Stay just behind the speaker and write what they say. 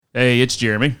Hey, it's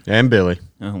Jeremy. And Billy.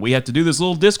 We have to do this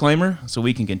little disclaimer so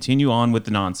we can continue on with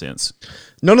the nonsense.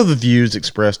 None of the views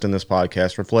expressed in this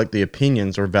podcast reflect the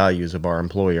opinions or values of our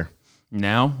employer.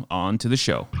 Now, on to the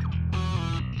show.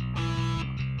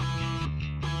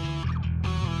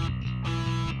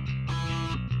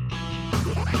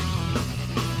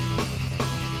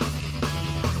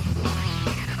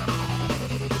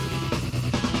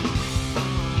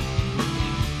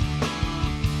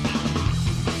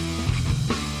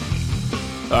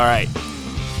 All right.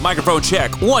 Microphone check.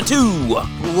 1, 2.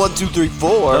 1, 2, 3, 4.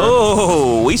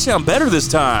 Oh, we sound better this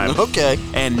time. Okay.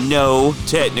 And no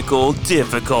technical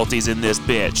difficulties in this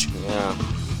bitch. Yeah.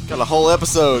 Got a whole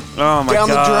episode. Oh my God.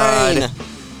 God. Down the drain.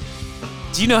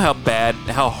 Do you know how bad,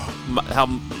 how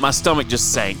my stomach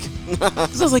just sank?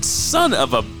 Because I was like, son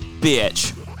of a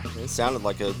bitch. It sounded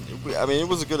like it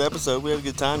was a good episode. We had a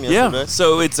good time yesterday. Yeah.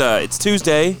 So it's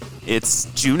Tuesday. It's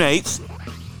June 8th.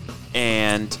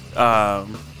 And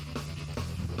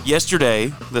yesterday,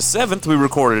 the 7th, we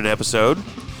recorded an episode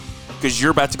because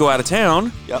you're about to go out of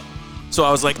town. Yep. So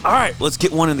I was like, all right, let's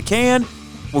get one in the can.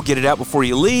 We'll get it out before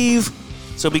you leave.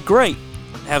 So it'll be great.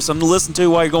 Have something to listen to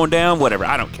while you're going down, whatever.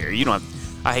 I don't care. You don't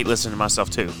have, I hate listening to myself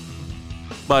too.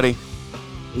 Buddy,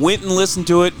 went and listened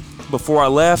to it before I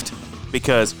left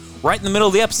because right in the middle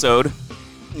of the episode,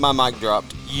 My mic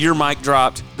dropped. your mic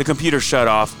dropped, the computer shut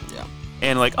off, Yeah.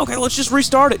 and like, okay, let's just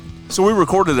restart it. So we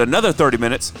recorded another 30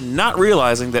 minutes, not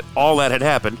realizing that all that had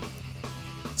happened.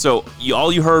 So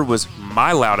all you heard was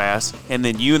my loud ass, and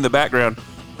then you in the background,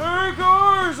 hey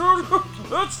guys,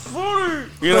 that's funny.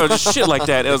 You know, just shit like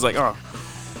that. It was like, oh,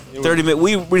 30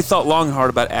 minutes. We thought long and hard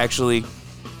about actually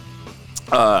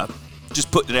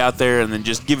just putting it out there and then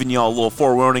just giving y'all a little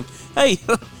forewarning. Hey,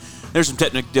 there's some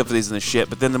technical difficulties in this shit.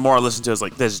 But then the more I listened to it, I was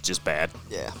like, this is just bad.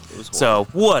 Yeah. It was So,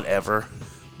 whatever.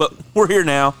 But we're here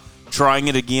now, trying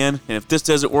it again. And if this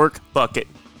doesn't work, fuck it.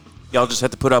 Y'all just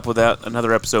have to put up with that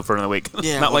another episode for another week.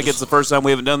 Yeah, Not like it's the first time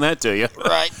we haven't done that to you.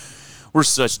 right. We're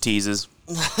such teases.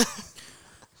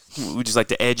 We just like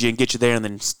to edge you and get you there and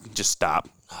then just stop.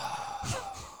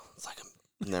 It's like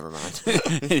never mind.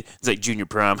 It's like junior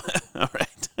prom. All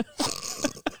right.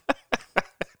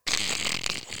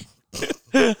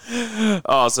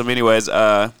 Awesome. Anyways,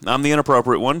 I'm the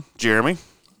inappropriate one, Jeremy.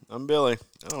 I'm Billy.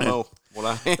 I don't know what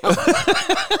I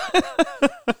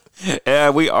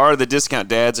am. We are the Discount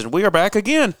Dads, and we are back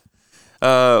again.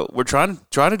 We're trying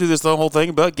to do this the whole thing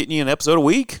about getting you an episode a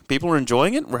week. People are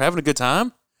enjoying it. We're having a good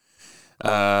time.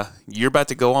 You're about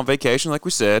to go on vacation, like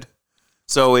we said.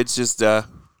 So it's just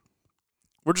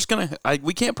we're just gonna.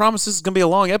 We can't promise this is gonna be a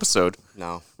long episode.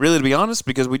 No. Really, to be honest,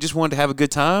 because we just wanted to have a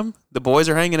good time. The boys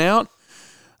are hanging out.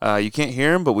 You can't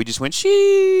hear them, but we just went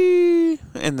shee,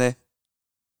 and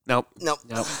nope.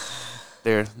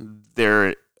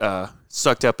 They're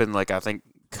sucked up in, like, I think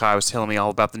Kai was telling me all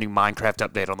about the new Minecraft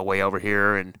update on the way over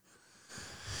here, and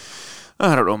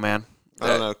I don't know, man. I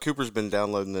don't know. Cooper's been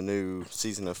downloading the new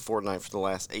season of Fortnite for the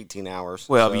last 18 hours.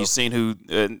 Well, so. have you seen who?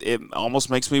 It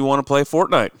almost makes me want to play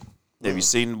Fortnite. Have you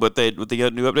seen what the new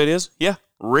update is? Yeah,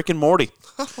 Rick and Morty.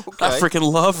 Okay. I freaking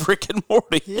love Rick and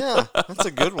Morty. Yeah, that's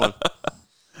a good one.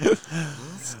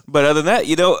 But other than that,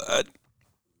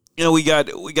 we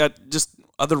got just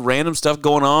other random stuff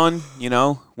going on.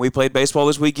 We played baseball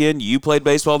this weekend. You played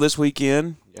baseball this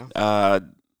weekend. Yeah.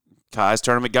 Kai's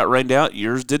tournament got rained out.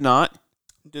 Yours did not.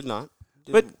 Did not.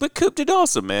 But Coop did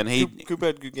awesome, man. Coop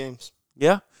had good games.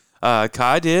 Yeah.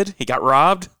 Kai did. He got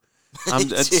robbed.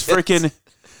 It's freaking.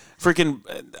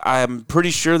 I'm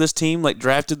pretty sure this team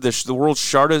drafted the world's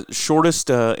shortest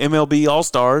MLB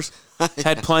All-Stars.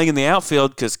 Had playing in the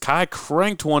outfield because Kai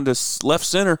cranked one to left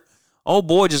center. Old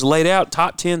boy just laid out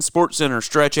top 10 Sports Center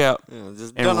stretch out and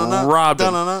robbed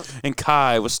him. And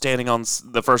Kai was standing on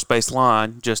the first base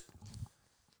line. Just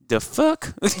the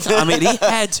fuck. I mean, he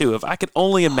had to. If I could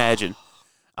only imagine.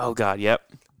 Oh God, yep.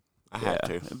 I had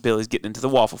to. Billy's getting into the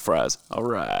waffle fries. All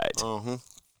right. Uh-huh.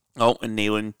 Oh, and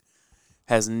Nealon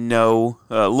has no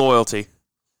loyalty.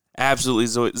 Absolutely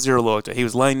zero loyalty. He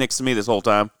was laying next to me this whole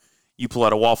time. You pull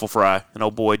out a waffle fry, and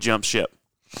old boy jumps ship.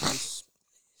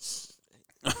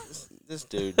 This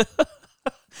dude.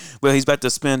 Well, he's about to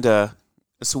spend a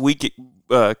week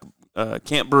at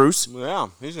Camp Bruce. Yeah,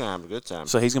 he's going to have a good time.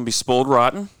 So he's going to be spoiled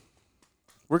rotten.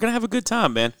 We're going to have a good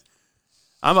time, man.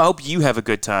 I hope you have a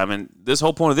good time. And this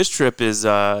whole point of this trip is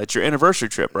it's your anniversary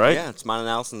trip, right? Yeah, it's mine and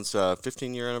Allison's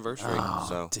 15-year anniversary. Oh,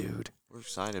 so dude. We're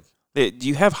excited. Do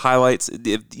you have highlights?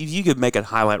 If you could make a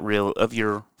highlight reel of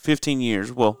your 15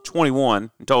 years, well,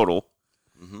 21 in total,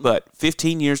 but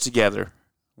 15 years together,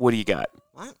 what do you got?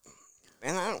 What?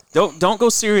 Man, I Don't go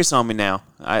serious on me now.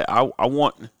 I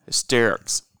want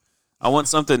hysterics. I want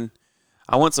something.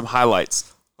 I want some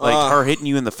highlights. Like her hitting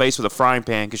you in the face with a frying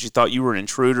pan because she thought you were an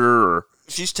intruder or...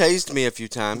 She's tased me a few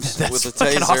times with a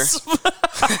fucking taser.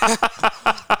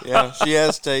 awesome. Yeah, she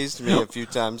has tased me a few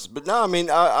times. But no, I mean,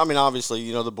 obviously,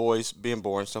 you know, the boys being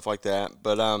born, stuff like that.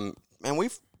 But man,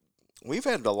 we've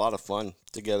had a lot of fun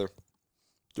together,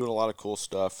 doing a lot of cool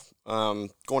stuff. Going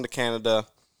to Canada,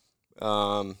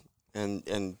 and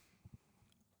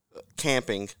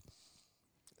camping,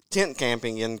 tent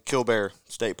camping in Kilbear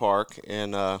State Park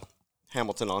in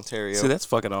Hamilton, Ontario. See, that's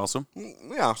fucking awesome.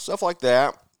 Yeah, stuff like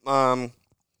that.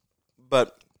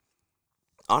 But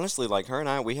honestly, like her and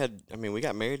I, we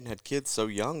got married and had kids so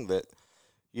young that,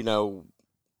 you know,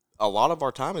 a lot of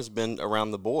our time has been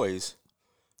around the boys.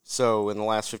 So in the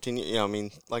last 15 years, you know, I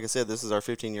mean, like I said, this is our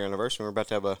 15-year anniversary. We're about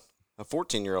to have a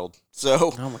 14-year-old.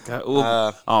 So, oh my God.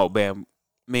 Well, oh, man.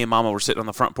 Me and Mama were sitting on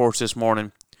the front porch this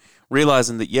morning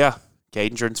realizing that, yeah,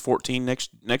 Caden turns 14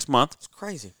 next month. It's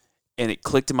crazy. And it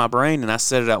clicked in my brain, and I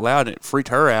said it out loud, and it freaked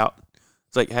her out.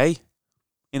 It's like, hey,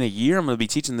 in a year, I'm going to be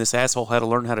teaching this asshole how to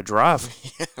learn how to drive.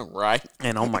 Yeah, right.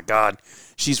 And, oh, my God,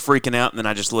 she's freaking out. And then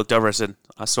I just looked over. I said,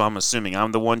 so I'm assuming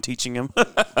I'm the one teaching him?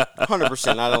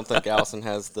 100%. I don't think Allison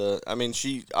has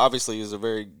she obviously is a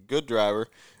very good driver,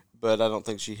 but I don't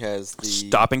think she has the...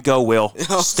 Stop and go, Will.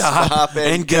 Stop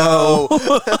and go.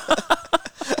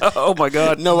 Oh, my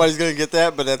God. Nobody's going to get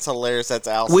that, but that's hilarious. That's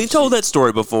Allison. We've told that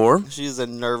story before. She's a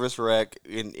nervous wreck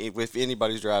if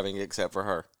anybody's driving except for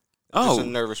her. Oh. Just a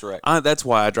nervous wreck. That's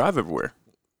why I drive everywhere.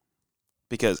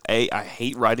 Because, A, I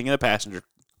hate riding in a passenger.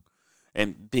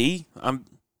 And, B, I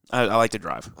like to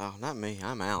drive. Oh, not me.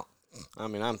 I'm out. I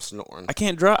mean, I'm snoring. I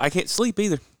can't drive. I can't sleep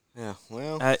either. Yeah,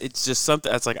 well. It's just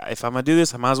something. It's like, if I'm going to do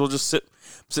this, I might as well just sit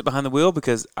behind the wheel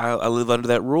because I live under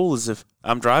that rule is if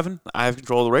I'm driving, I have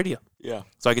control of the radio. Yeah.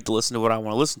 So I get to listen to what I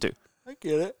want to listen to. I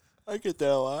get it. I get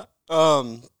that a lot.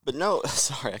 But no,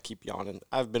 sorry, I keep yawning.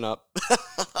 I've been up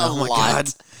a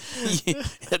lot.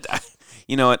 God.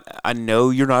 You know what? I know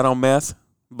you're not on meth,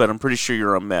 but I'm pretty sure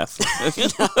you're on meth.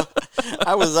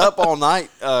 I was up all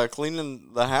night cleaning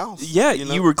the house. Yeah,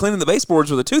 you were cleaning the baseboards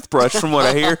with a toothbrush from what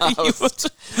I hear. I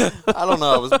don't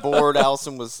know. I was bored.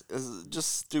 Allison was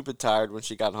just stupid tired when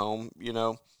she got home, you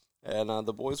know, and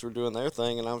the boys were doing their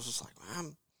thing, and I was just like,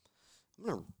 I'm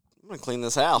gonna clean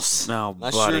this house. No, I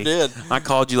buddy. sure did. I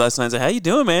called you last night and said, "How you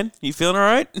doing, man? You feeling all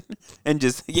right?" And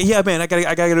just yeah, man. I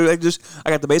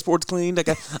got the baseboards cleaned. I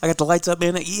got the lights up,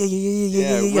 man.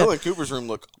 Yeah. Will and Cooper's room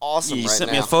look awesome. You right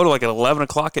sent now. me a photo like at 11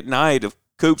 o'clock at night of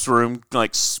Coop's room,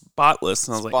 like spotless.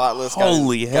 And I was spotless. like,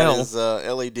 holy hell! Got his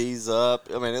LEDs up.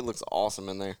 I mean, it looks awesome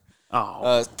in there.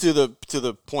 Oh, to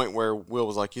the point where Will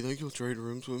was like, "You think you'll trade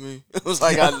rooms with me?" I was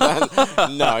like,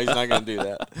 "No, he's not going to do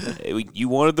that." You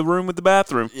wanted the room with the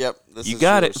bathroom. Yep, you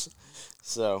got yours. It.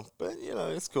 So, but you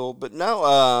know, it's cool. But no,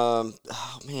 oh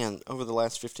man, over the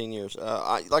last 15 years,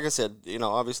 like I said, you know,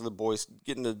 obviously the boys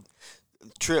getting to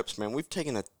trips, man. We've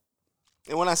taken and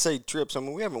when I say trips, I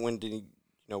mean we haven't went to any. You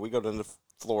know, we go to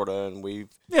Florida and we've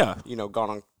you know gone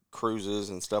on cruises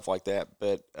and stuff like that,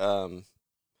 but.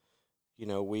 You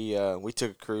know, we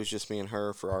took a cruise, just me and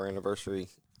her, for our anniversary.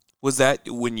 Was that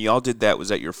when y'all did that? Was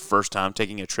that your first time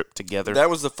taking a trip together? That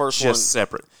was the first one. Just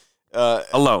separate,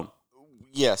 alone.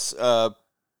 Yes,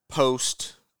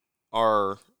 post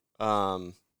our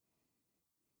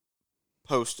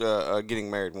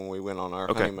getting married when we went on our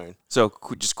honeymoon. So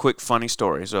just quick funny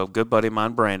story. So a good buddy of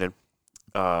mine, Brandon,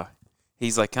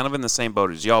 he's like kind of in the same boat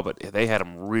as y'all, but they had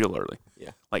him real early.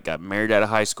 Yeah, like got married out of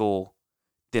high school.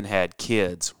 Then had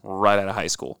kids right out of high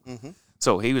school. Mm-hmm.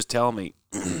 So he was telling me,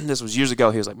 this was years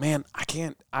ago, he was like, man, I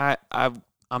can't,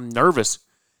 I'm nervous.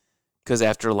 Because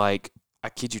after like, I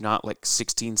kid you not, like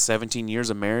 16, 17 years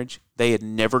of marriage, they had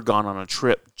never gone on a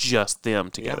trip, just them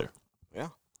together. Yeah.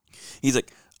 He's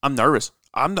like, I'm nervous.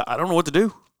 I don't know what to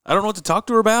do. I don't know what to talk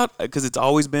to her about because it's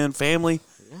always been family,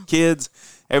 kids,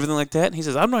 everything like that. And he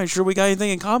says, I'm not even sure we got anything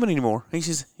in common anymore. He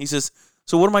says,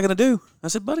 so what am I going to do? I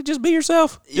said, buddy, just be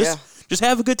yourself. Just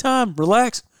have a good time.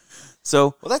 Relax.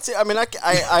 So, well, that's it. I mean,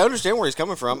 I understand where he's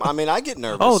coming from. I mean, I get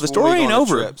nervous. Oh, the story ain't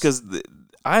over because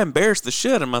I embarrassed the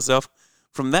shit out of myself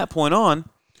from that point on.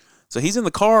 So he's in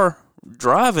the car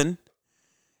driving,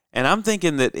 and I'm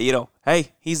thinking that, you know,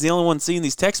 hey, he's the only one seeing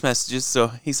these text messages.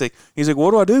 So he's like,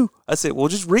 what do I do? I said, well,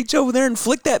 just reach over there and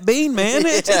flick that bean, man.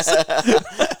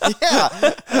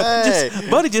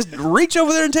 Buddy, just reach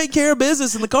over there and take care of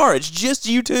business in the car. It's just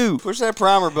you two. Push that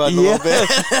primer button a little bit.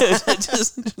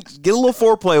 just get a little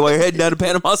foreplay while you're heading down to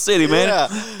Panama City, man.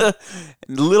 Yeah.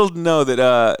 Little to know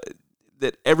that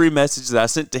that every message that I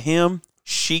sent to him,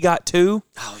 she got 2.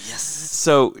 Oh, yes.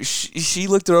 So she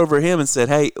looked over at him and said,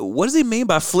 "Hey, what does he mean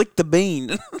by flick the bean?"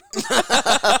 You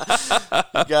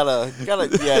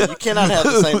cannot have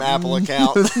the same Apple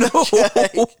account. No.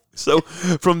 Okay. So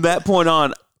from that point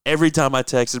on, every time I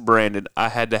texted Brandon, I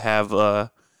had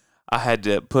to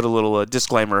put a little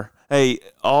disclaimer. Hey,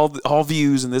 all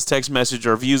views in this text message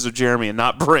are views of Jeremy and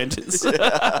not Brandon's.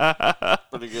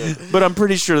 Pretty good. But I'm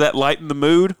pretty sure that lightened the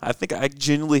mood. I think I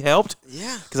genuinely helped.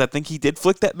 Yeah. Because I think he did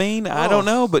flick that bean. I don't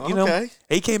know, but you know,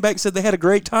 he came back and said they had a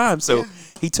great time. So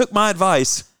he took my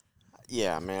advice.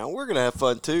 Yeah, man, we're gonna have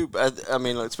fun too. I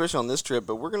mean, especially on this trip.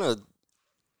 But we're gonna.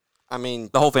 I mean,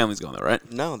 The whole family's going there,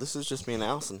 right? no, this is just me and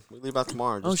Allison. We leave out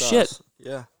tomorrow. Oh, Just shit. us.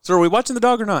 Yeah. So are we watching the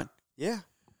dog or not? Yeah.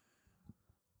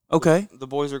 Okay. The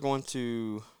boys are going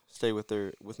to stay with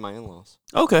my in-laws.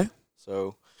 Okay.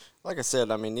 So, like I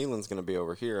said, I mean, Neelan's going to be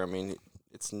over here. I mean,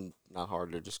 it's not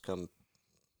hard to just come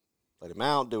let him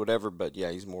out, do whatever. But,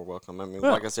 yeah, he's more welcome. I mean,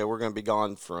 Yeah. like I said, we're going to be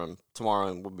gone from tomorrow,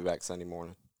 and we'll be back Sunday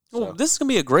morning. Well, So, this is going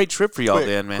to be a great trip for y'all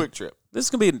then, man. Quick trip. This is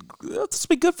going to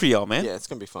be good for y'all, man. Yeah, it's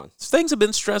going to be fun. Things have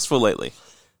been stressful lately.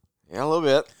 Yeah, a little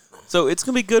bit. So it's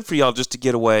going to be good for y'all just to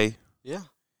get away. Yeah.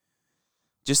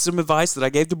 Just some advice that I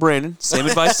gave to Brandon. Same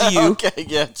advice to you. Okay,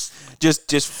 yeah.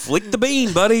 Just flick the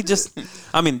bean, buddy.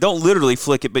 Don't literally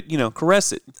flick it, but,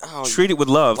 caress it. Oh, Treat it with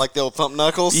love. Like the old thump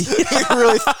knuckles.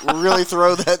 really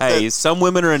throw that. Hey, some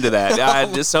women are into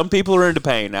that. Some people are into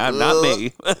pain. Not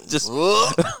me. Just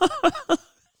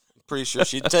Pretty sure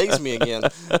she'd tase me again.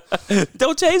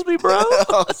 don't chase me, bro.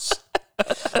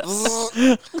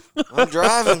 I'm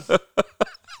driving.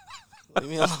 Leave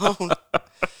me alone.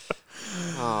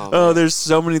 Oh, there's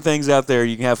so many things out there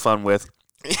you can have fun with,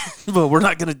 but we're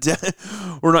not gonna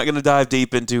dive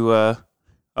deep into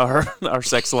our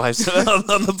sex lives on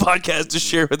the podcast to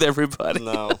share with everybody.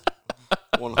 No,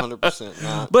 100%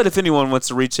 not. But if anyone wants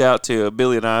to reach out to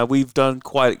Billy and I, we've done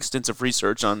quite extensive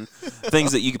research on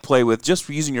things that you can play with just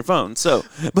for using your phone. So,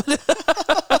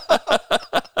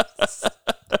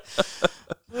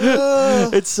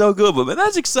 it's so good, but man,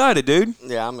 that's excited, dude.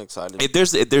 Yeah, I'm excited.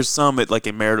 If there's some like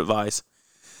in marital advice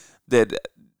that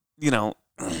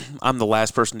I'm the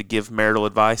last person to give marital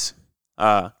advice.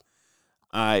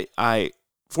 I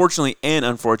fortunately and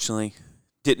unfortunately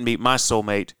didn't meet my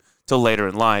soulmate till later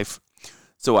in life,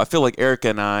 so I feel like Erica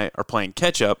and I are playing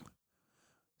catch up.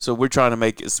 So we try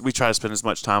to spend as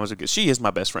much time as we can. She is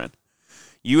my best friend.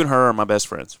 You and her are my best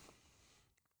friends.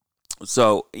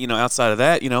 So outside of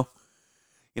that,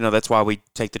 that's why we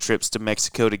take the trips to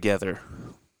Mexico together.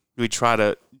 We try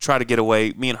to get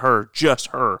away, me and her, just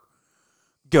her,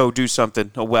 go do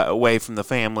something away from the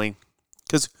family.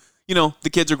 Because, the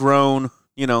kids are grown,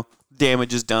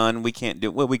 damage is done. We can't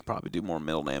do, well, we could probably do more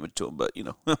mental damage to them, but,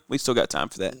 we still got time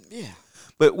for that. Yeah.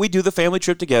 But we do the family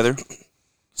trip together.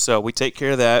 So we take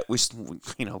care of that. We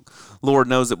Lord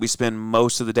knows that we spend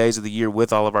most of the days of the year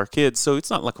with all of our kids. So it's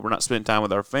not like we're not spending time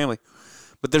with our family.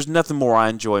 But there's nothing more I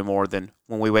enjoy more than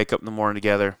when we wake up in the morning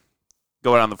together,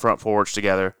 go out on the front porch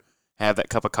together, have that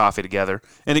cup of coffee together,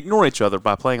 and ignore each other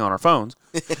by playing on our phones.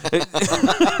 It's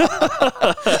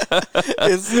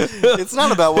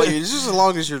not about what it's just as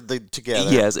long as you're together.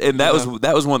 Yes, and that was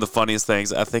one of the funniest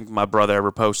things I think my brother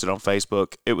ever posted on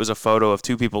Facebook. It was a photo of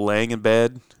two people laying in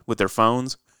bed with their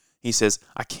phones. He says,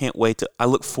 I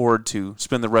look forward to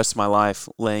spend the rest of my life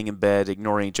laying in bed,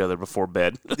 ignoring each other before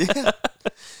bed. Yeah.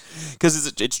 Because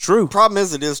it's true. Problem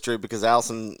is, it is true because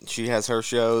Allison, she has her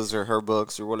shows or her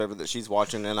books or whatever that she's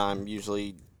watching, and I'm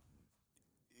usually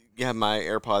have my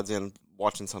AirPods in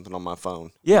watching something on my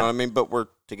phone. Yeah. You know what I mean? But we're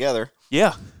together.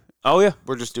 Yeah. Oh, yeah.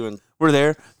 We're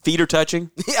there. Feet are touching.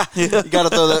 Yeah. You got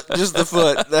to throw just the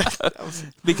foot.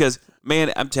 Because,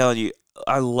 man, I'm telling you,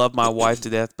 I love my wife to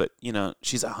death, but,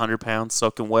 she's 100 pounds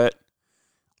soaking wet,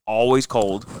 always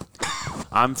cold.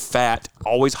 I'm fat,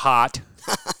 always hot.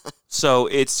 So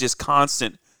it's just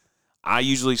constant. I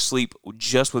usually sleep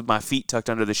just with my feet tucked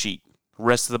under the sheet.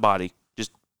 Rest of the body,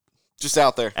 just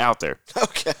out there. Out there.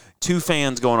 Okay. 2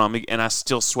 fans going on me, and I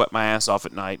still sweat my ass off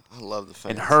at night. I love the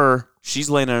fans. And she's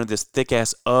laying under this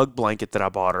thick-ass UGG blanket that I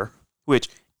bought her, which,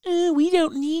 we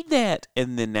don't need that.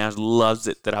 And then now she loves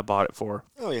it that I bought it for her.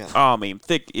 Oh, yeah. Oh, I mean,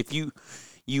 thick. If you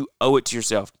owe it to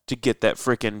yourself to get that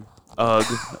freaking UGG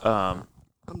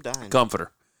I'm dying.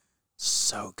 comforter.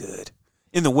 So good.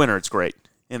 In the winter, it's great.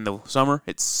 In the summer,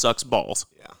 it sucks balls.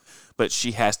 Yeah. But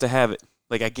she has to have it.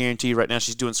 Like, I guarantee you right now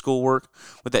she's doing schoolwork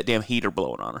with that damn heater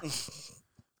blowing on her.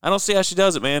 I don't see how she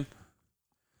does it, man.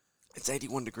 It's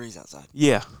 81 degrees outside.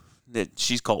 Yeah.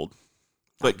 She's cold.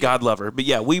 But God love her. But,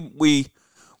 yeah, we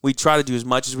try to do as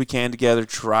much as we can together,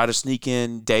 try to sneak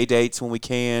in day dates when we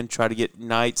can, try to get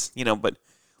nights,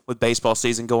 but with baseball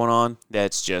season going on,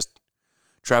 that's just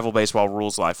travel baseball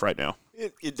rules life right now.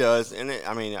 It does, and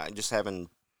just having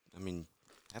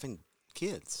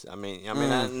kids.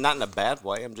 Not in a bad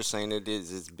way. I'm just saying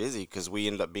it's busy because we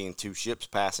end up being two ships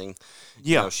passing.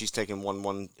 Yeah, she's taking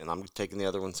one, and I'm taking the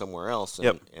other one somewhere else. And,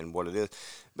 Yep. and what it is,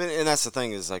 and that's the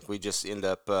thing is like we just end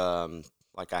up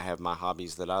like I have my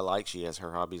hobbies that I like. She has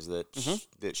her hobbies that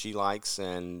she likes,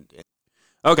 and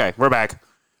Okay, we're back.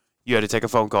 You had to take a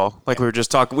phone call. Like we were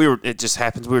just talking. It just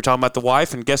happens. We were talking about the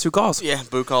wife, and guess who calls? yeah,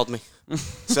 Boo called me.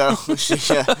 So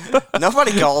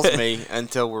nobody calls me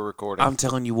until we're recording. I'm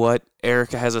telling you what,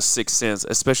 Erica has a sixth sense,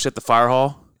 especially at the fire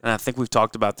hall. And I think we've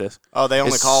talked about this. Oh, they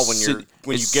only As call when soo-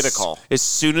 you get a call. As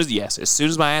soon as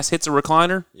my ass hits a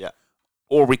recliner, Yeah.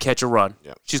 or we catch a run,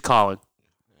 Yep. she's calling.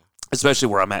 Especially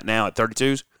where I'm at now at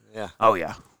 32s. Yeah. Oh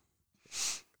yeah.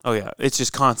 It's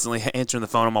just constantly answering the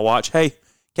phone on my watch. Hey,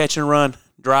 catch and run,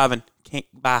 driving, can't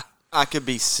bye. I could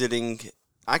be sitting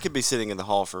in the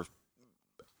hall for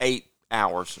 8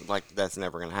 hours. Like that's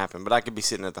never going to happen. But I could be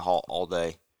sitting at the hall all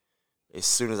day. As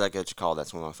soon as I catch a call,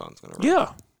 that's when my phone's going to ring.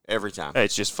 Yeah. Every time.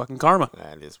 It's just fucking karma.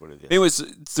 That is what it is. Anyways,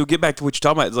 so get back to what you're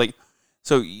talking about. It's like,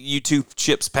 so you two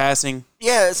chips passing.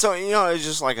 Yeah, so it's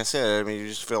just like I said. I mean, you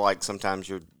just feel like sometimes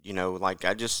you're, like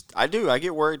I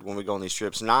get worried when we go on these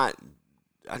trips. I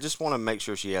just want to make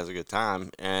sure she has a good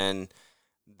time and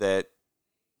that.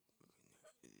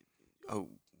 Oh,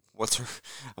 what's her?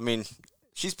 I mean,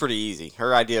 she's pretty easy.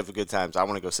 Her idea of a good time is I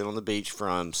want to go sit on the beach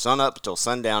from sun up till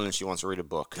sundown, and she wants to read a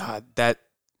book. God,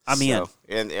 I'm in.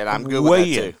 And I'm good Way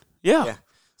with that in. too. Yeah.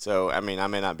 So, I may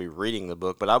not be reading the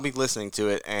book, but I'll be listening to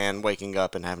it and waking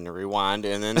up and having to rewind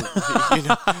and then,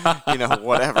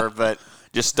 whatever. But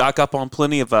Just stock up on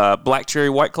plenty of Black Cherry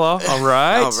White Claw. All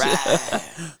right. all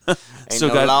right. Ain't Still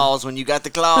no got- laws when you got the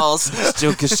claws.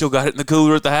 Still got it in the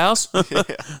cooler at the house.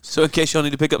 So in case y'all need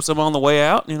to pick up some on the way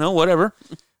out, whatever.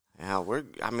 Yeah,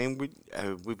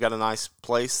 we've got a nice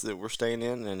place that we're staying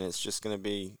in, and it's just going to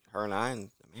be her and I, and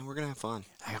we're going to have fun.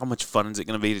 How much fun is it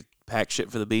going to be to pack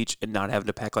shit for the beach and not having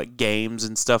to pack like games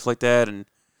and stuff like that? And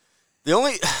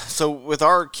So with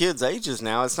our kids' ages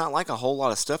now, it's not like a whole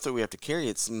lot of stuff that we have to carry.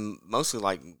 It's mostly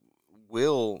like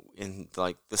Will and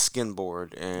like the skin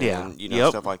board and Yep.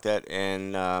 stuff like that.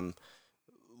 And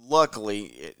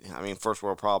luckily, first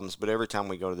world problems. But every time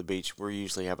we go to the beach, we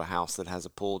usually have a house that has a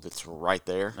pool that's right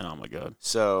there. oh my god,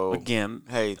 So again,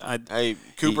 hey,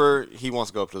 Cooper, he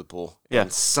wants to go up to the pool. Yeah.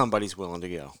 And somebody's willing to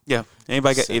go. yeah.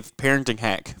 Anybody got So- if parenting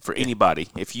hack for anybody?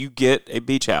 If you get a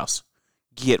beach house,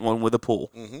 get one with a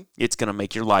pool. Mm-hmm. It's going to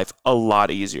make your life a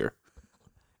lot easier.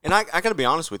 And I got to be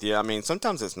honest with you.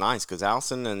 Sometimes it's nice because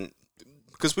Allison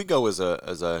because we go as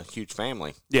a huge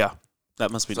family. Yeah,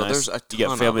 that must be So nice. there's a You got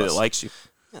ton family of that us. likes you.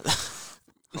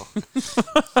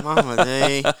 Mama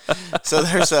day. So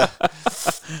there's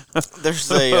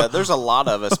a lot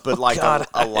of us, but like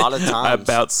a lot of I times.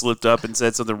 about slipped up and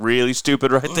said something really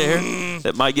stupid right there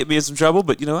that might get me in some trouble,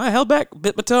 but I held back,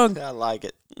 bit my tongue. I like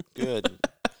it. Good.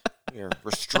 You're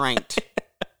restraint.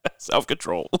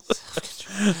 Self-control.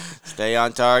 Stay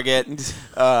on target.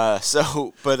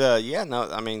 So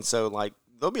like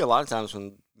there'll be a lot of times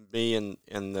when me and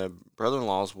the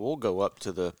brother-in-laws will go up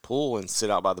to the pool and sit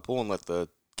out by the pool and let the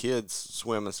kids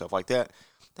swim and stuff like that.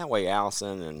 That way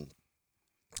Allison and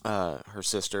her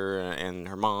sister and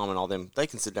her mom and all them, they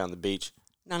can sit down on the beach,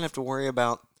 not have to worry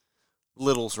about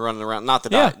littles running around. Not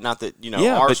that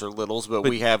ours are littles, but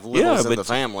we have littles in the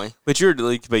family. But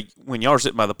but when y'all are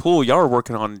sitting by the pool, y'all are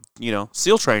working on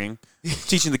SEAL training,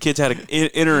 teaching the kids how to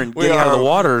enter and get out of the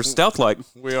water stealth-like.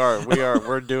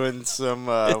 We're doing some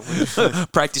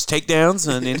Practice takedowns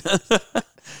and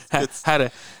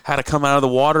how to come out of the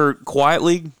water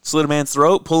quietly, slit a man's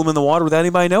throat, pull him in the water without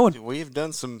anybody knowing. we have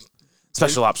done some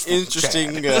Special ops.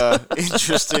 interesting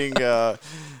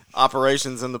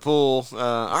operations in the pool. All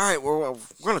right, we're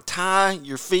going to tie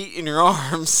your feet and your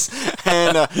arms,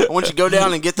 and I want you to go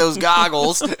down and get those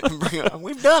goggles. And bring it.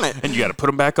 We've done it. And you got to put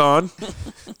them back on.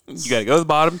 You got to go to the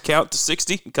bottom, count to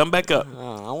 60, and come back up.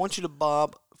 I want you to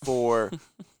bob for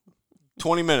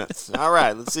 20 minutes. All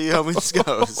right, let's see how this goes.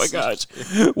 Oh my gosh.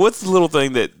 What's the little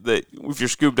thing that if you're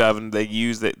scuba diving, they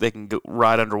use that they can go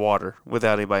right underwater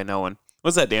without anybody knowing?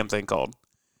 What's that damn thing called?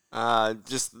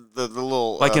 Just the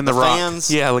little Like in the rock. fans.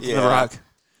 Yeah, like in the rock.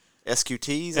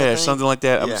 SQTs. Yeah, something like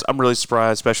that. Yeah. I'm really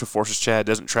surprised Special Forces Chad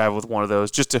doesn't travel with one of those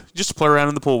just to play around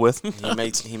in the pool with.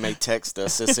 He may text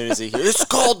us as soon as he hears it's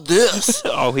called this.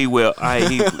 Oh, he will.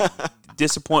 He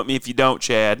disappoint me if you don't,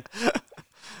 Chad.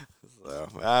 So,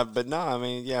 but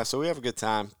no, so we have a good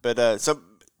time. But so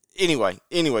anyway,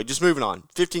 just moving on.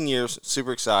 15 years,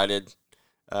 super excited,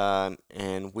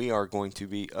 and we are going to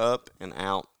be up and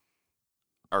out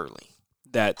early.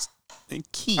 That's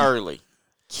key. Early.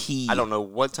 Key. I don't know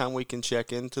what time we can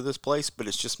check into this place, but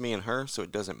it's just me and her, so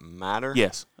it doesn't matter.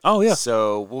 Yes. Oh, yeah.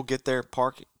 So we'll get there,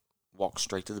 park, walk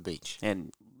straight to the beach.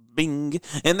 And bing.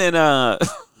 And then,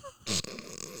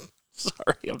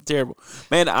 sorry, I'm terrible.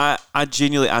 Man, I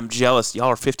genuinely, I'm jealous. Y'all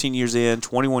are 15 years in,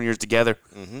 21 years together.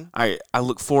 Mm-hmm. I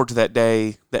look forward to that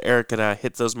day that Eric and I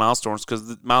hit those milestones because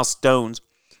the milestones,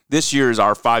 this year is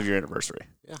our 5-year anniversary,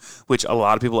 which a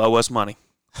lot of people owe us money.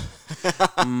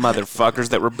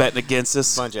 Motherfuckers that were betting against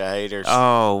us. Bunch of haters.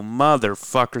 Oh,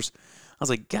 motherfuckers. I was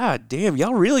like, God damn,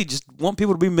 y'all really just want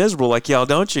people to be miserable like y'all,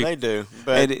 don't you? They do.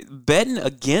 But Betting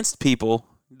against people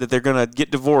that they're going to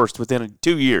get divorced within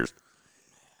 2 years.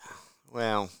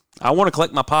 Well, I want to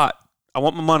collect my pot. I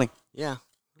want my money. yeah,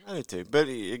 I do too. But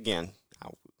again,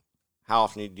 how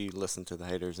often do you listen to the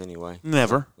haters anyway?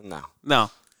 Never.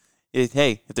 No.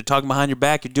 Hey, if they're talking behind your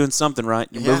back, you're doing something right.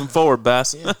 You're moving forward,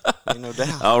 boss. Yeah, ain't no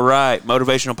doubt. All right.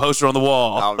 Motivational poster on the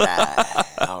wall. All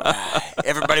right.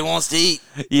 Everybody wants to eat.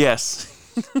 Yes.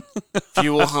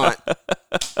 Fuel hunt.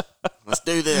 Let's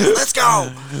do this. Let's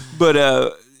go. But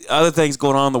other things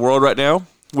going on in the world right now.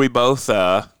 We both,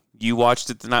 you watched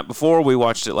it the night before. We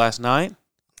watched it last night.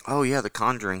 Oh, yeah, The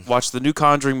Conjuring. Watched the new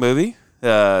Conjuring movie.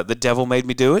 The Devil Made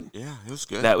Me Do It. Yeah, it was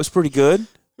good. That was pretty good.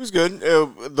 It was good.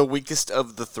 The weakest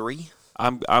of the three.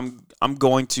 I'm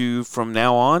going to, from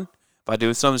now on, if I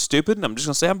do something stupid, I'm just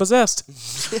going to say I'm possessed.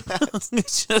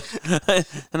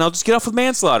 And I'll just get off with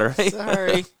manslaughter.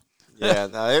 Sorry. Yeah,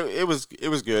 no, it was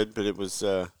good, but it was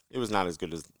not as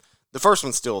good as the first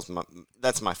one. Still is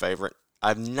that's my favorite.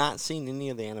 I've not seen any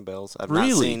of the Annabelles. I've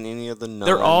not seen any of the Nuns.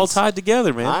 They're all tied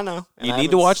together, man. I know. You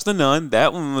need to watch The Nun.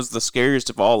 That one was the scariest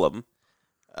of all of them.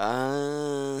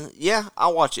 Yeah,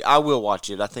 I'll watch it. I will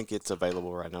watch it. I think it's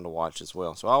available right now to watch as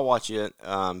well. So I'll watch it.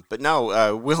 But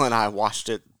no, Will and I watched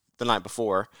it the night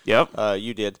before. Yep.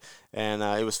 You did. And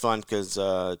it was fun because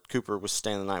Cooper was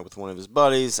staying the night with one of his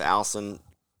buddies. Allison,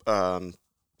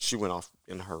 she went off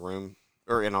in her room,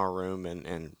 or in our room,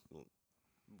 and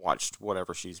watched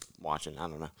whatever she's watching. I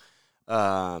don't know.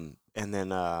 And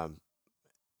then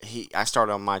I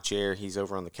started on my chair. He's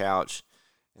over on the couch,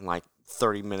 and like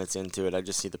 30 minutes into it, I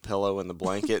just see the pillow and the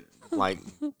blanket. Like,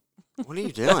 what are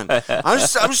you doing? I'm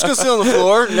just gonna sit on the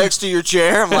floor next to your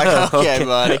chair. I'm like, okay,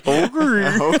 buddy.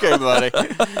 Okay, buddy.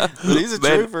 But he's a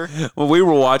trooper. Well, we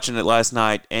were watching it last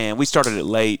night, and we started it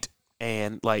late,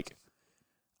 and like,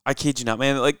 I kid you not,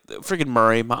 man, like freaking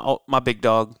Murray, my big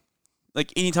dog.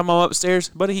 Like anytime I'm upstairs,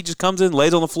 buddy, he just comes in,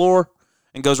 lays on the floor,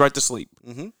 and goes right to sleep.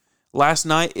 Mm-hmm. Last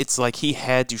night, it's like he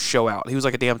had to show out. He was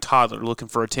like a damn toddler looking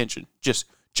for attention, just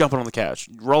jumping on the couch,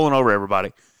 rolling over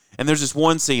everybody. And there's this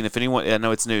one scene, if anyone, I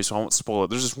know it's new, so I won't spoil it.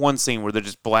 There's this one scene where they're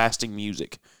just blasting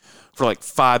music for like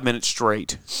 5 minutes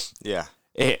straight. Yeah.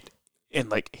 And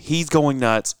like, he's going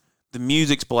nuts. The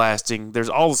music's blasting. There's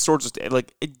all sorts of,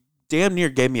 like, it damn near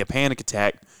gave me a panic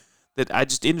attack that I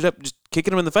just ended up just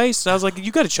kicking him in the face. And I was like,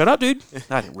 you got to shut up, dude.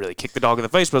 I didn't really kick the dog in the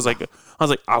face, but I was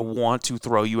like, I want to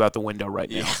throw you out the window right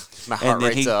now. Yeah. My heart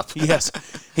rate's up. Yes.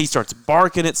 He starts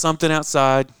barking at something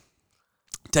outside.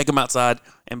 Take him outside,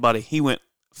 and buddy, he went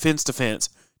fence to fence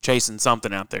chasing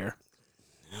something out there.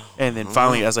 And then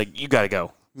finally, I was like, "You got to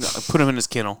go." Put him in his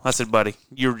kennel. I said, "Buddy,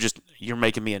 you're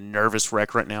making me a nervous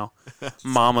wreck right now."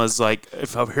 Mama's like,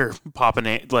 if over here popping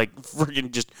it, like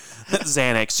freaking just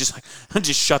Xanax,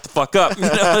 just shut the fuck up. You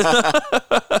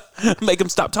know? Make him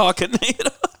stop talking. You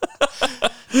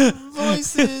know?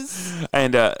 Voices.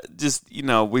 And just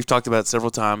we've talked about it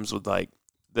several times with like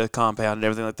the compound and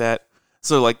everything like that.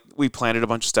 So, like, we planted a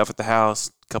bunch of stuff at the house,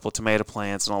 a couple of tomato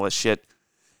plants and all that shit.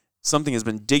 Something has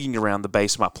been digging around the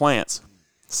base of my plants.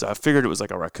 So I figured it was like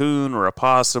a raccoon or a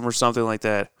possum or something like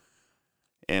that.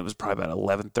 And it was probably about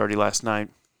 11:30 last night.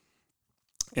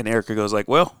 And Erica goes like,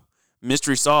 well,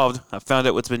 mystery solved. I found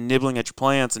out what's been nibbling at your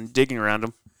plants and digging around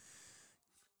them.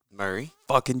 Murray?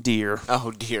 Fucking deer. Oh,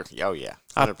 deer. Oh, yeah.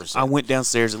 100%. I went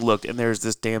downstairs and looked, and there's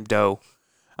this damn doe.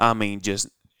 I mean, just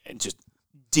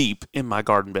deep in my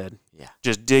garden bed. Yeah.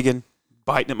 Just digging,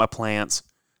 biting at my plants.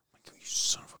 I'm like, you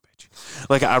son of a bitch.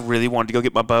 Like, I really wanted to go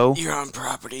get my bow. You're on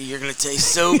property. You're going to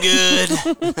taste so good.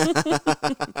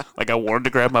 Like, I wanted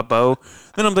to grab my bow.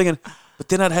 Then I'm thinking, but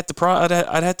then I'd have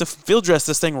to field dress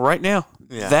this thing right now.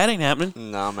 Yeah. That ain't happening.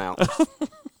 No, I'm out.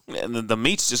 And the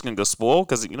meat's just going to go spoil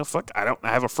because, fuck, I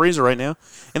have a freezer right now.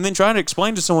 And then trying to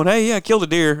explain to someone, hey, yeah, I killed a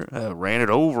deer. Ran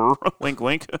it over. Wink,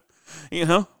 wink.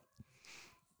 Oh,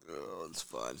 it's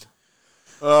fun.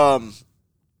 But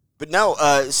no,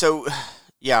 so,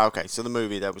 yeah, okay. So the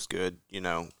movie, that was good. It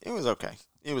was okay.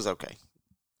 It was okay.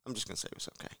 I'm just going to say it was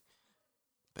okay.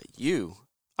 But you.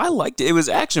 I liked it. It was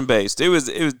action-based. It was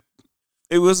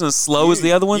It wasn't as slow as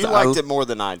the other ones. You liked it more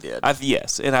than I did.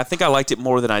 Yes, and I think I liked it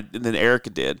more than Erica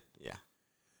did. Yeah.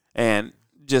 And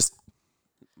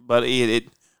but it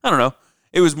I don't know.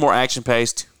 It was more action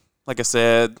paced, like I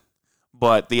said.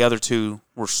 But the other two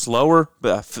were slower,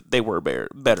 but they were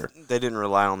better. They didn't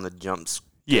rely on the jump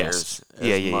scares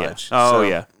as much. Oh,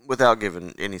 yeah. Without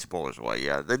giving any spoilers away,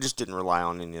 yeah. They just didn't rely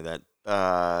on any of that.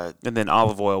 And then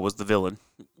Olive Oil was the villain.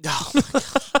 Oh, my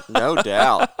gosh. No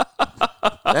doubt.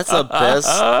 That's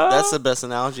the best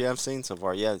analogy I've seen so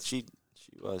far. Yeah, she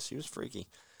was freaky.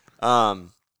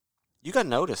 You got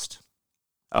noticed.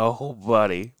 Oh,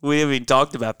 buddy. We haven't even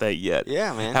talked about that yet.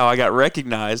 Yeah, man. How I got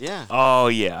recognized. Yeah. Oh,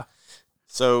 yeah.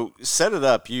 So set it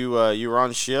up. You were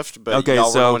on shift, but Okay, y'all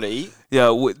were so- going to eat. Yeah,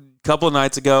 a couple of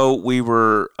nights ago, we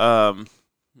were a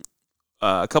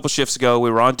couple shifts ago.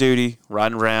 We were on duty,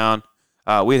 riding around.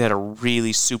 We had a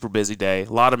really super busy day. A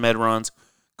lot of med runs.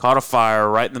 Caught a fire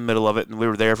right in the middle of it, and we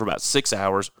were there for about 6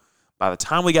 hours. By the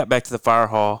time we got back to the fire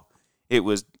hall, it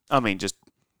was,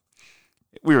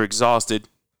 we were exhausted.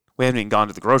 We hadn't even gone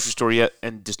to the grocery store yet,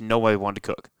 and just nobody wanted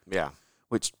to cook. Yeah.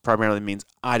 Which primarily means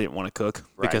I didn't want to cook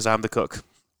because I'm the cook.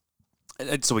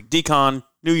 And so we decon,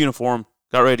 new uniform,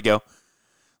 got ready to go.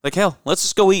 Like, hell, let's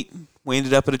just go eat. We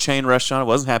ended up at a chain restaurant. I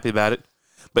wasn't happy about it.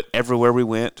 But everywhere we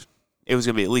went, it was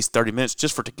going to be at least 30 minutes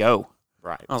just for it to go.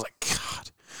 Right. I was like,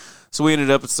 God. So we ended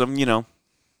up at some, eating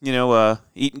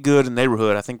good in the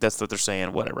neighborhood. I think that's what they're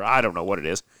saying. Whatever. I don't know what it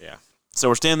is. Yeah. So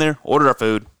we're standing there, ordered our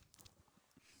food.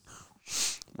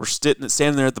 We're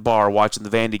standing there at the bar watching the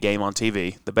Vandy game on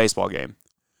TV, the baseball game.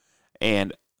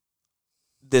 And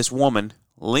this woman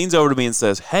leans over to me and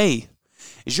says, "Hey,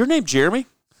 is your name Jeremy?"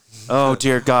 Oh,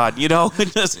 dear God. You're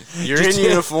in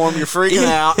uniform. You're freaking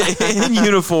out. in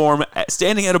uniform,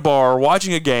 standing at a bar,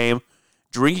 watching a game,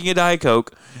 drinking a Diet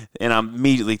Coke, and I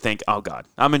immediately think, oh, God,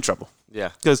 I'm in trouble. Yeah.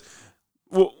 Because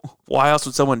why else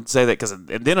would someone say that?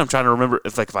 And then I'm trying to remember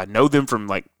if I know them from,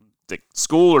 the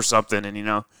school or something,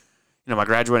 and, my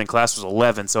graduating class was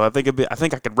 11, so I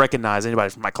think I could recognize anybody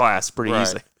from my class pretty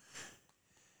easily.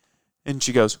 And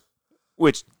she goes,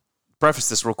 which, preface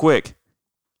this real quick,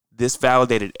 this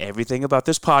validated everything about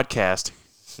this podcast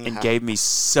and gave me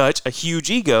such a huge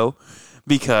ego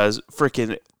because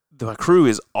freaking my crew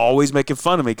is always making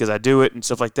fun of me because I do it and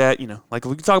stuff like that. Like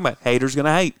we can talk about haters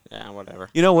gonna hate. Yeah, whatever.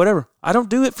 Whatever. I don't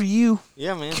do it for you.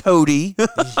 Yeah, man. Cody.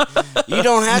 You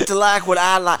don't have to like what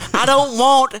I like. I don't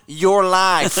want your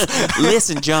life.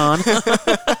 Listen, John.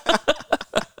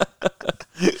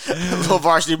 Little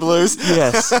Varsity Blues.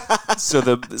 Yes. So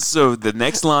the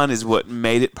next line is what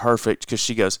made it perfect because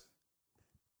she goes,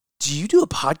 "Do you do a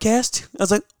podcast?" I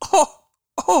was like,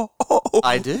 Oh,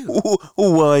 I do.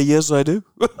 Why, yes, I do.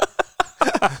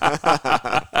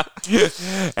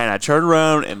 And I turn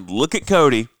around and look at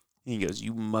Cody. And he goes,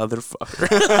 "You motherfucker."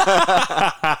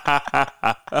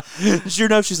 Sure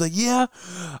enough, she's like, "Yeah,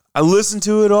 I listen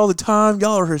to it all the time.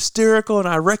 Y'all are hysterical, and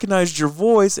I recognized your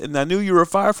voice, and I knew you were a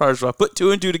firefighter, so I put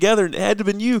two and two together, and it had to have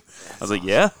been you." I was like,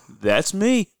 "Yeah, that's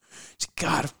me." She said,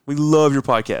 "God, we love your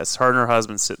podcast." Her and her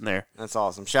husband sitting there. That's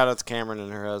awesome. Shout out to Cameron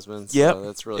and her husband. So Yep.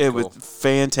 that's really It cool. was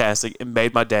fantastic. It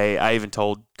made my day. I even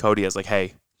told Cody, I was like,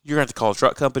 "Hey, you're going to have to call a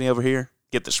truck company over here,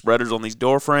 get the spreaders on these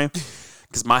door frames,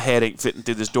 because my head ain't fitting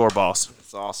through this door, boss."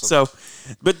 That's awesome. So,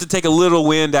 but to take a little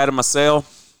wind out of my sail,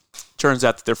 turns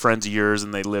out that they're friends of yours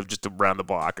and they live just around the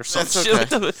block or something.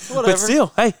 That's okay. But Whatever.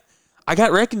 still, hey, I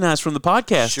got recognized from the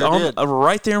podcast Sure did.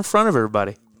 right there in front of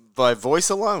everybody. By voice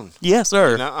alone. Yes,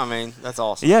 sir. That's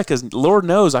awesome. Yeah, because Lord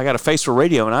knows I got a face for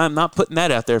radio, and I'm not putting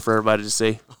that out there for everybody to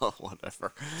see. Oh,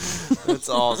 whatever. That's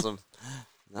awesome.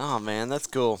 No, man, that's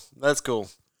cool. That's cool.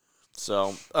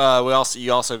 So,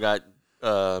 you also got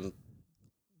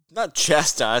not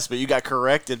chastised, but you got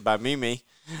corrected by Mimi.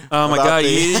 Oh my about God!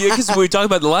 the- Because we talked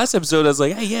about the last episode, I was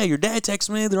like, "Hey, yeah, your dad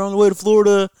texted me. They're on the way to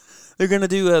Florida. They're gonna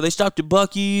do. They stopped at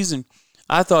Buc-ee's, and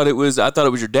I thought it was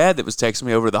your dad that was texting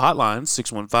me over the hotline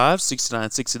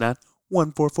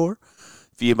 615-6969-144.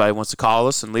 If anybody wants to call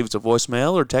us and leave us a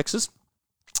voicemail or text us,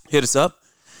 hit us up.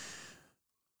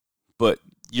 But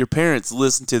your parents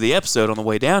listened to the episode on the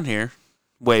way down here,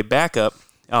 way back up.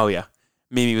 Oh yeah,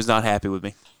 Mimi was not happy with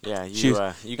me. Yeah, She-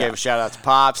 you gave a shout out to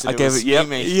Pops. And I gave was it. Yep,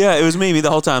 Mimi. yeah, it was Mimi the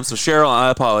whole time. So Cheryl, I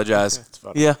apologize. That's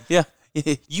funny. Yeah.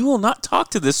 You will not talk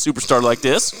to this superstar like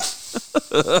this.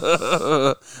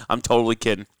 I'm totally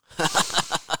kidding.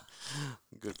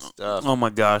 Good stuff. Oh my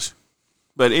gosh.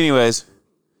 But anyways,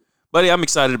 buddy, I'm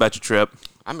excited about your trip.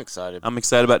 I'm excited. I'm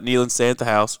excited about Neil and staying at the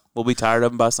house. We'll be tired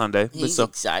of him by Sunday. He's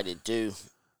excited too.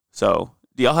 So,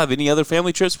 do y'all have any other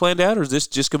family trips planned out, or is this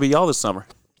just gonna be y'all this summer?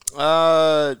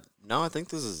 No, I think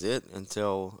this is it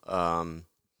until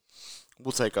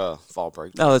We'll take a fall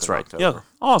break. Oh, that's in right. October. Yeah,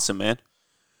 awesome, man.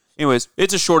 Anyways,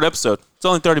 it's a short episode. It's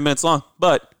only 30 minutes long,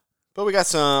 but we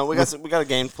got a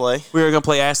game to play. we're gonna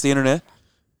play Ask the Internet.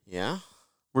 Yeah.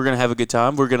 We're gonna have a good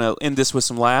time. We're gonna end this with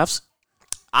some laughs.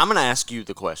 I'm gonna ask you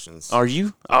the questions. Are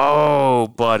you? Oh,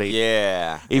 buddy.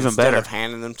 Yeah. Even Instead better. of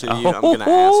handing them to you, I'm gonna ask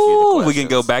you the questions. We can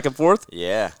go back and forth.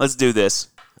 Yeah. Let's do this.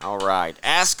 All right.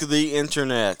 Ask the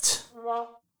Internet.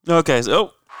 Okay.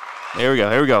 So, here we go.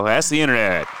 Here we go. Ask the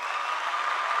Internet.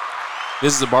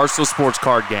 This is a Barstool Sports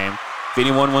card game. If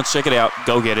anyone wants to check it out,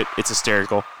 go get it. It's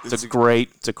hysterical. It's a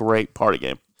great party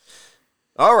game.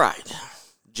 All right.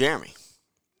 Jeremy,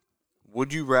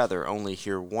 would you rather only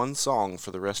hear one song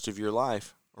for the rest of your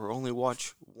life or only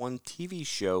watch one TV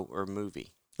show or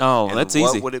movie? Oh, And that's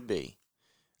easy. What would it be?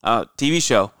 TV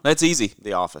show. That's easy.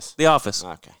 The Office. The Office.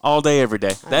 Okay. All day, every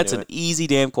day. That's knew an it. easy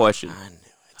damn question. I knew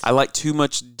it. I like too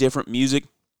much different music.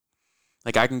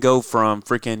 Like, I can go from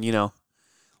freaking,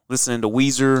 listening to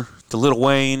Weezer to Lil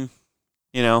Wayne,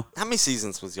 How many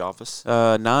seasons was The Office?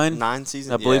 9. 9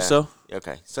 seasons? I believe Yeah. so.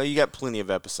 Okay. So you got plenty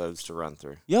of episodes to run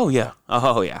through. Oh, yeah.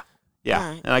 Oh, yeah. Yeah. All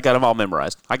right. And I got them all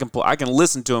memorized. I can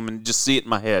listen to them and just see it in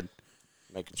my head.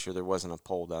 Making sure there wasn't a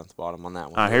poll down at the bottom on that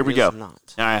one. All right, There here we is go.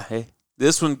 Not. All right, hey.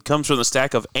 This one comes from the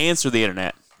stack of Answer the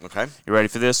Internet. Okay. You ready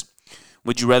for this?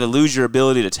 Would you rather lose your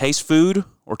ability to taste food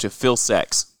or to feel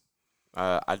sex?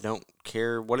 I don't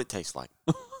care what it tastes like.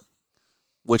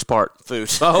 Which part? Food.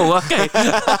 Oh, okay.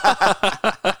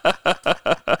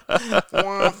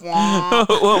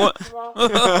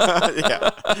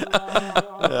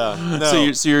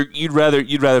 No. So you'd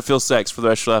rather feel sex for the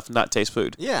rest of your life and not taste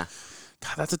food. Yeah.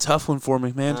 God, that's a tough one for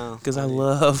me, man. No, Because I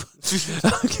love.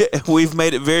 Okay, we've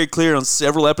made it very clear on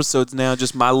several episodes now.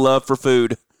 Just my love for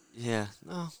food. Yeah.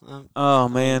 No. Oh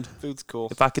man, Food's cool.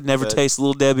 if I could never But- taste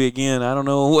Little Debbie again, I don't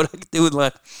know what I could do with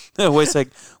like. Wait a sec.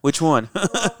 Which one?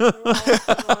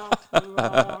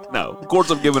 No, of course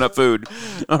I'm giving up food.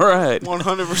 All right.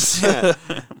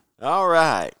 100%. All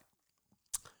right.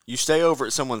 You stay over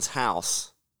at someone's house.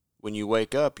 When you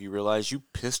wake up, you realize you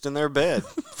pissed in their bed.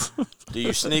 Do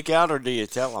you sneak out or do you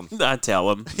tell them? I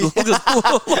tell him.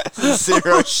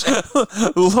 Zero shit.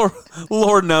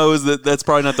 Lord knows that that's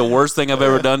probably not the worst thing I've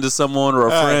ever done to someone or a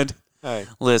friend. Hey,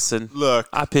 Listen, look.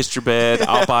 I pissed your bed.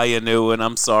 I'll buy you a new one.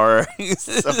 I'm sorry.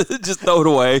 Just throw it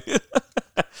away.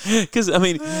 Because,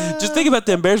 just think about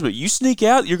the embarrassment. You sneak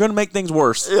out, you're going to make things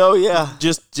worse. Oh, yeah.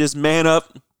 Just man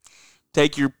up.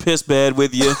 Take your piss bed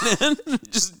with you.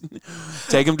 Just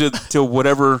take them to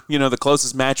whatever, the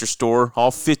closest mattress store.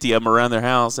 All 50 of them around their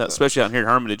house, especially out here in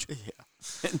Hermitage.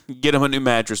 Yeah. Get them a new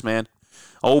mattress, man.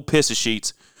 Old pisses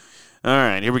sheets. All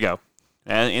right, here we go.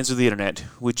 Answer the Internet.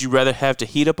 Would you rather have to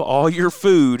heat up all your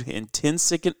food in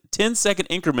 10-second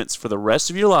increments for the rest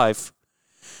of your life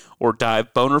or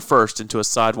dive boner first into a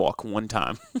sidewalk one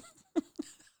time?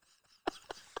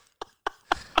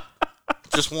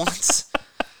 Just once?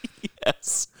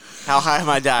 Yes. How high am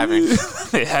I diving?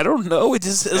 I don't know. It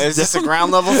just Is this a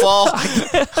ground level fall?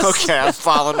 Okay, I'm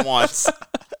falling once.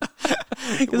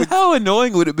 How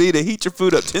annoying would it be to heat your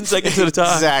food up 10 seconds at a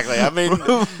time? Exactly. I mean,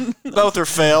 both are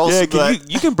fails. Yeah,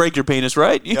 but, you can break your penis,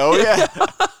 right? oh, yeah.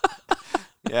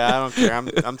 Yeah, I don't care.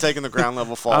 I'm taking the ground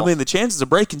level fall. I mean, the chances of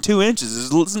breaking 2 inches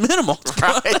is minimal.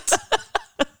 Right.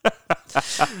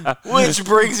 Which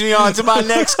brings me on to my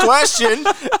next question.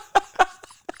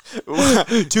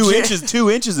 2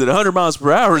 inches at 100 miles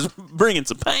per hour is bringing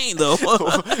some pain, though.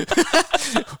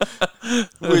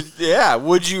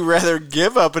 Would you rather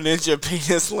give up an inch of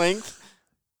penis length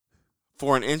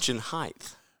for an inch in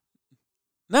height?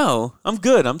 No, I'm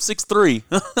good. I'm 6'3".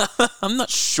 I'm not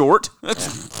short.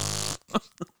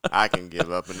 I can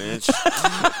give up an inch.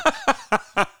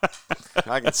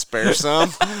 I can spare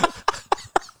some.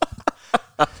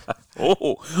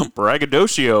 Oh,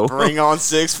 braggadocio. Bring on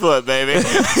 6 foot, baby.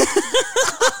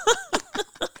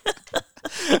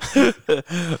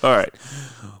 All right.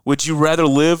 Would you rather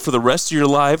live for the rest of your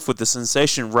life with the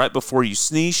sensation right before you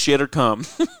sneeze, shit, or cum?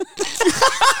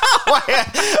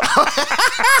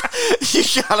 You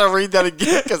gotta read that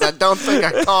again because I don't think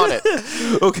I caught it.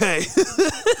 Okay.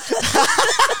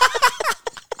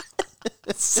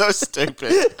 It's so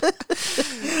stupid.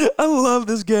 I love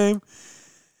this game.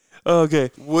 Okay.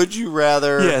 Would you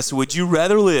rather? Yes, would you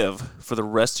rather live for the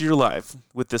rest of your life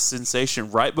with the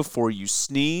sensation right before you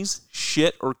sneeze,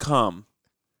 shit, or cum?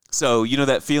 So, you know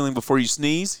that feeling before you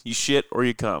sneeze, you shit, or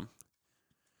you cum?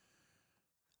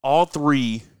 All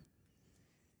three,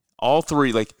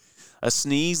 like a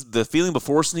sneeze, the feeling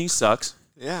before a sneeze sucks.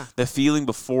 Yeah. The feeling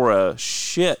before a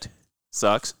shit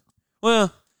sucks.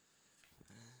 Well,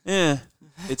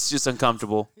 it's just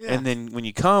uncomfortable. Yeah. And then when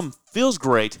you come, feels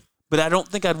great, but I don't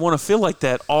think I'd want to feel like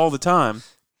that all the time.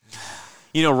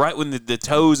 You know, right when the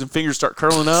toes and fingers start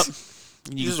curling up.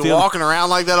 You just walking around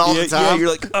like that all the time? Yeah, you're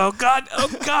like, oh, God, oh,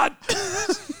 God.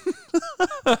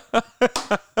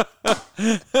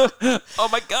 Oh,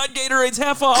 my God, Gatorade's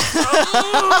half off.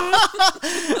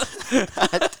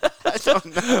 I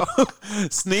don't know.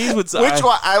 Sneeze would say. Which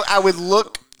one? I would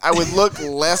look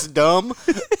less dumb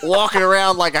walking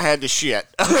around like I had to shit.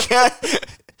 Okay?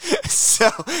 So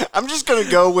I'm just gonna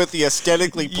go with the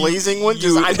aesthetically pleasing one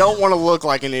because I don't want to look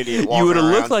like an idiot. You would have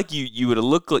around. looked like you would have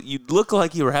looked like you'd look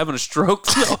like you were having a stroke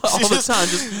all the time.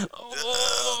 Just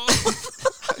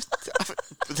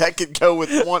that could go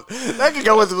with one. That could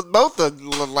go with both the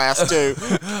last two.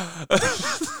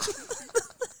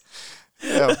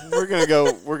 Yeah, we're gonna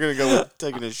go with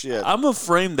taking a shit. I'm gonna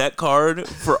frame that card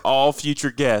for all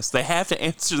future guests. They have to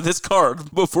answer this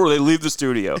card before they leave the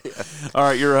studio. Yeah. All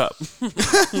right, you're up.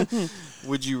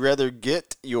 Would you rather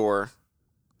get your...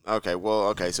 Okay,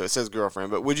 so it says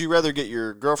girlfriend, but would you rather get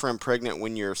your girlfriend pregnant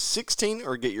when you're 16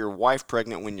 or get your wife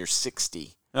pregnant when you're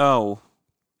 60? Oh.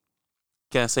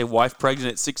 Can I say wife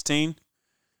pregnant at 16?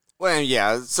 Well,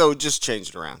 yeah, so just change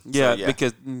it around. Yeah, so, yeah.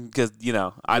 because you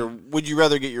know, would you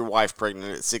rather get your wife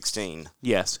pregnant at 16?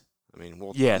 Yes. I mean,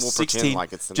 we'll 16, pretend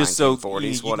like it's the just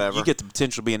 1940s, so whatever. You get the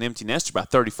potential to be an empty nester by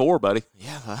 34, buddy.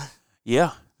 Yeah, huh?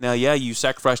 Yeah. Now, yeah, you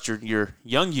sacrificed your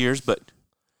young years, but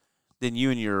then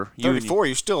you and your 34,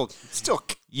 you're still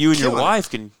you and your killing wife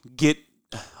can get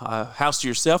a house to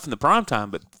yourself in the prime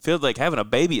time, but feel like having a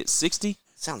baby at 60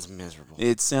 sounds miserable.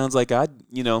 It sounds like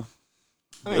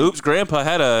oops, Grandpa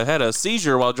had a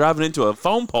seizure while driving into a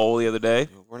phone pole the other day.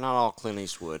 We're not all Clint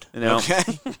Eastwood. You know?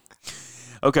 Okay.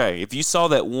 Okay, if you saw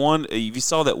that one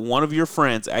of your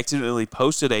friends accidentally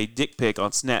posted a dick pic on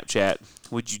Snapchat,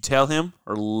 would you tell him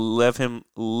or let him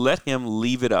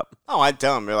leave it up? Oh, I'd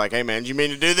tell him. You're like, hey man, do you mean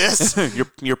to do this?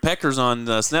 your peckers on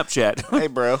Snapchat. Hey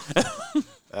bro,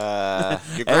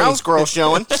 your ground squirrel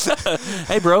showing.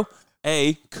 Hey bro.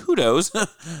 A, kudos.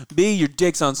 B, your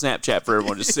dick's on Snapchat for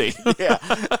everyone to see. Yeah.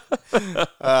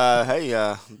 Hey,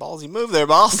 ballsy move there,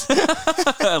 boss.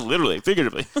 Literally,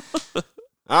 figuratively.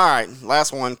 All right,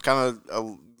 last one, kind of a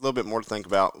little bit more to think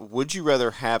about. Would you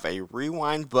rather have a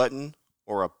rewind button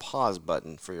or a pause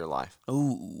button for your life?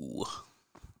 Ooh.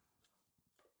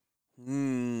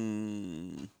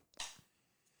 Man,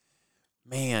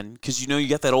 because you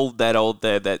got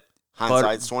that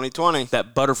Hindsight's 20/20.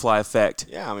 That butterfly effect.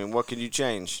 Yeah, I mean, what could you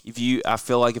change? I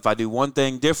feel like if I do one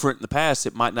thing different in the past,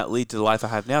 it might not lead to the life I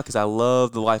have now. Because I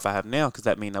love the life I have now. Because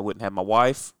that means I wouldn't have my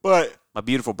wife, but my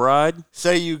beautiful bride.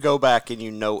 Say you go back and you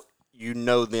know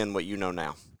then what you know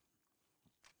now.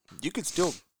 You could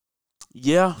still,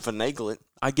 finagle it.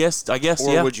 I guess. Or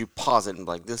yeah. would you pause it and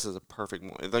be like, this is a perfect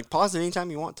moment? Like pause it anytime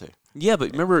you want to. Yeah,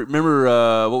 but remember,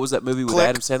 what was that movie with Click.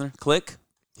 Adam Sandler? Click.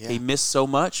 Yeah. He missed so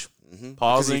much. Mm-hmm.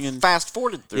 Pausing and fast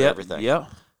forwarded through everything. Yeah.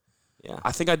 Yeah.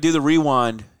 I think I'd do the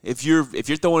rewind. If you're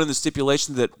throwing in the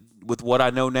stipulation that with what I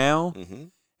know now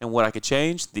and what I could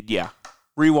change, then yeah,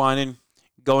 rewinding,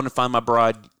 going to find my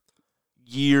bride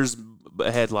years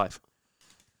ahead life.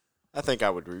 I think I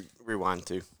would rewind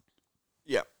too.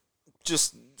 Yeah.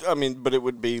 But it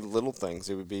would be little things.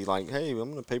 It would be like, hey,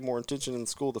 I'm going to pay more attention in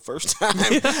school the first time.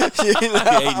 Hey,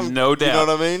 no doubt. You know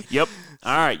what I mean? Yep.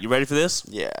 All right, you ready for this?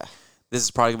 Yeah. This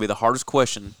is probably going to be the hardest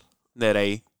question that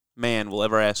a man will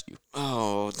ever ask you.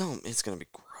 Oh, don't. It's going to be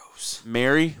gross.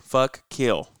 Marry, fuck,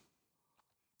 kill.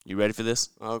 You ready for this?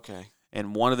 Okay.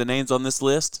 And one of the names on this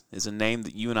list is a name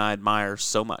that you and I admire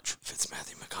so much. If it's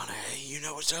Matthew McConaughey, you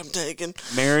know what I'm taking.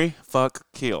 Marry, fuck,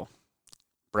 kill.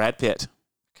 Brad Pitt.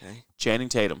 Okay. Channing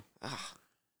Tatum.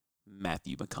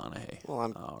 Matthew McConaughey. Well,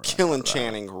 I'm killing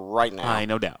Channing right now.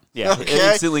 No doubt. Yeah.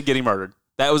 Okay. Instantly getting murdered.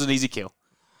 That was an easy kill.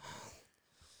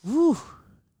 Woo.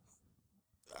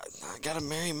 I gotta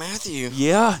marry Matthew.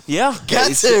 Yeah.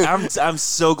 Got to. I'm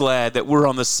so glad that we're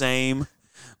on the same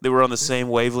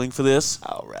wavelength for this.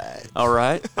 All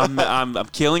right. I'm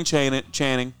killing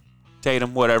Channing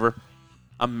Tatum, whatever.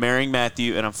 I'm marrying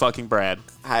Matthew and I'm fucking Brad.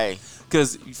 Hey.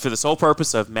 Because for the sole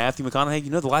purpose of Matthew McConaughey,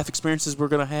 the life experiences we're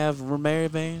gonna have when we're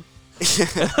married, man.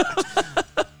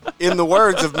 In the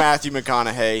words of Matthew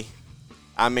McConaughey,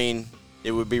 I mean,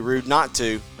 it would be rude not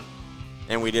to.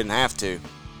 And we didn't have to,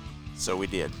 so we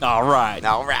did. All right.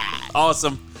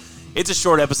 Awesome. It's a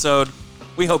short episode.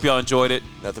 We hope y'all enjoyed it.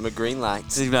 Nothing but green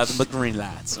lights. Nothing but green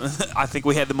lights. I think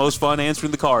we had the most fun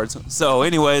answering the cards. So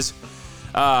anyways,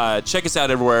 check us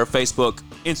out everywhere. Facebook,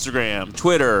 Instagram,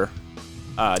 Twitter,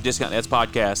 Discount Nets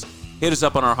Podcast. Hit us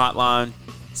up on our hotline,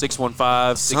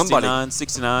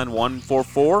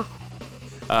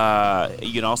 615-699-144.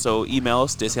 You can also email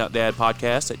us,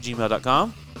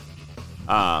 discountdadpodcast@gmail.com.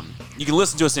 You can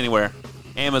listen to us anywhere.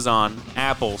 Amazon,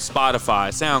 Apple, Spotify,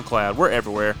 SoundCloud. We're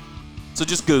everywhere. So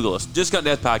just Google us. Just Got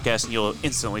Death Podcast, and you'll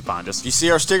instantly find us. If you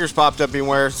see our stickers popped up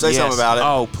anywhere, say something about it.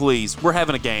 Oh, please. We're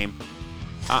having a game.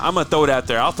 I'm going to throw it out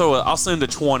there. I'll send a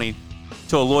 20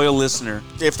 to a loyal listener.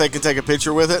 If they can take a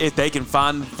picture with it? If they can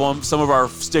find some of our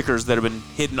stickers that have been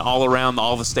hidden all around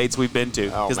all the states we've been to.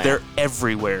 Because they're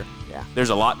everywhere. Yeah. There's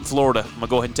a lot in Florida. I'm going to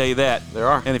go ahead and tell you that. There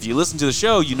are. And if you listen to the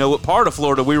show, you know what part of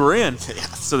Florida we were in.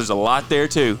 Yes. So there's a lot there,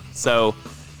 too. So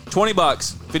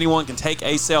 $20 if anyone can take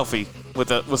a selfie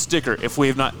with a sticker. If we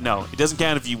have not, no, it doesn't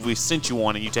count if we sent you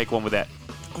one and you take one with that.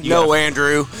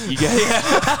 Andrew.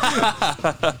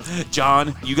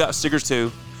 John, you got stickers too.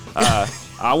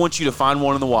 I want you to find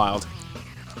one in the wild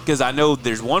because I know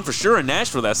there's one for sure in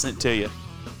Nashville that I sent to you.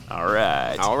 All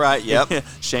right. Yep.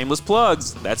 Shameless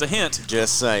plugs. That's a hint.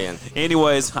 Just saying.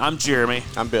 Anyways, I'm Jeremy.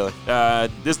 I'm Billy.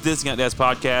 This Got Dad's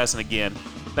podcast, and again,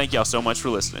 thank y'all so much for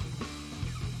listening.